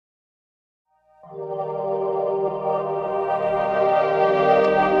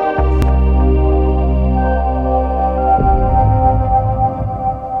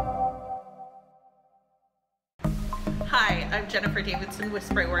Allison with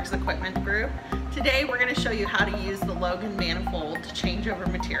Sprayworks Equipment Group. Today we're going to show you how to use the Logan Manifold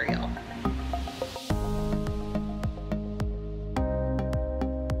changeover material.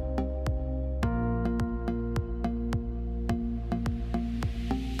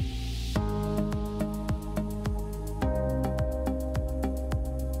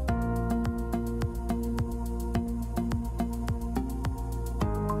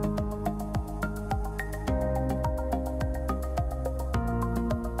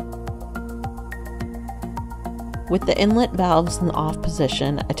 With the inlet valves in the off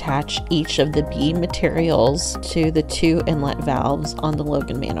position, attach each of the B materials to the two inlet valves on the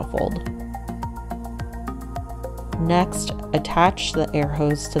Logan manifold. Next, attach the air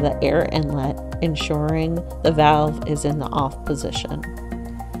hose to the air inlet, ensuring the valve is in the off position.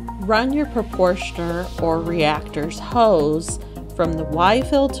 Run your proportioner or reactor's hose from the Y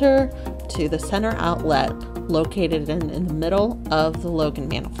filter to the center outlet located in the middle of the Logan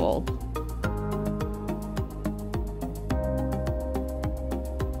manifold.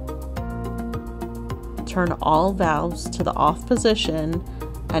 Turn all valves to the off position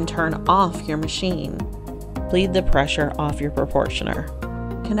and turn off your machine. Bleed the pressure off your proportioner.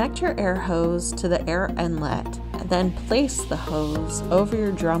 Connect your air hose to the air inlet and then place the hose over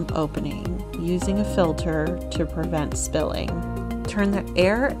your drum opening using a filter to prevent spilling. Turn the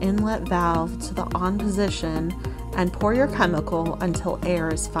air inlet valve to the on position and pour your chemical until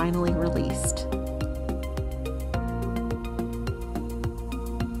air is finally released.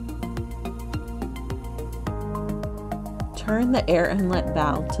 Turn the air inlet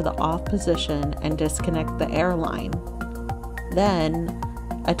valve to the off position and disconnect the air line. Then,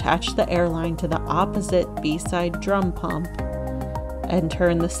 attach the air line to the opposite B-side drum pump and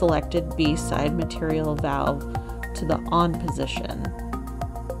turn the selected B-side material valve to the on position.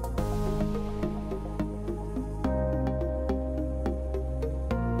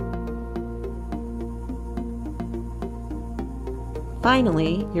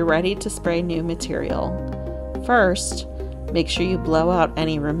 Finally, you're ready to spray new material. First, make sure you blow out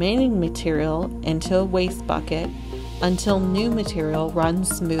any remaining material into a waste bucket until new material runs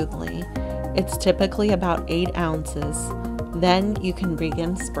smoothly. It's typically about 8 ounces. Then you can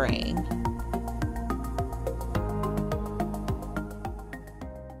begin spraying.